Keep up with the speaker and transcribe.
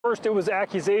First, it was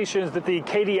accusations that the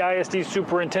Katy ISD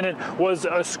superintendent was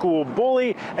a school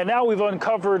bully, and now we've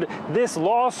uncovered this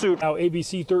lawsuit. Now,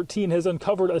 ABC 13 has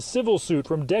uncovered a civil suit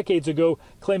from decades ago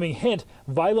claiming Hint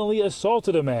violently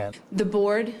assaulted a man. The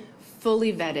board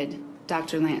fully vetted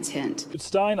Dr. Lance Hint.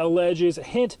 Stein alleges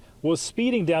Hint was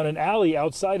speeding down an alley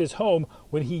outside his home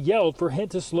when he yelled for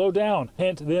Hint to slow down.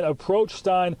 Hint then approached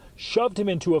Stein, shoved him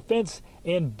into a fence,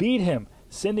 and beat him,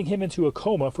 sending him into a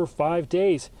coma for 5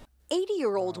 days.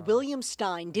 80-year-old William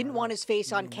Stein didn't want his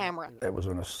face on camera. It was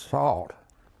an assault.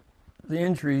 The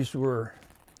injuries were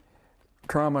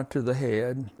trauma to the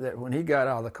head. That when he got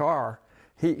out of the car,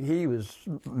 he was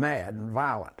mad and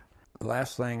violent. The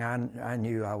last thing I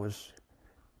knew, I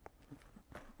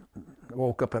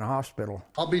woke up in a hospital.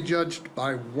 I'll be judged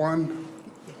by one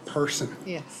person.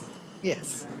 Yes,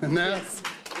 yes. And that yes.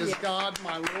 is God,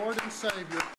 my Lord and Savior.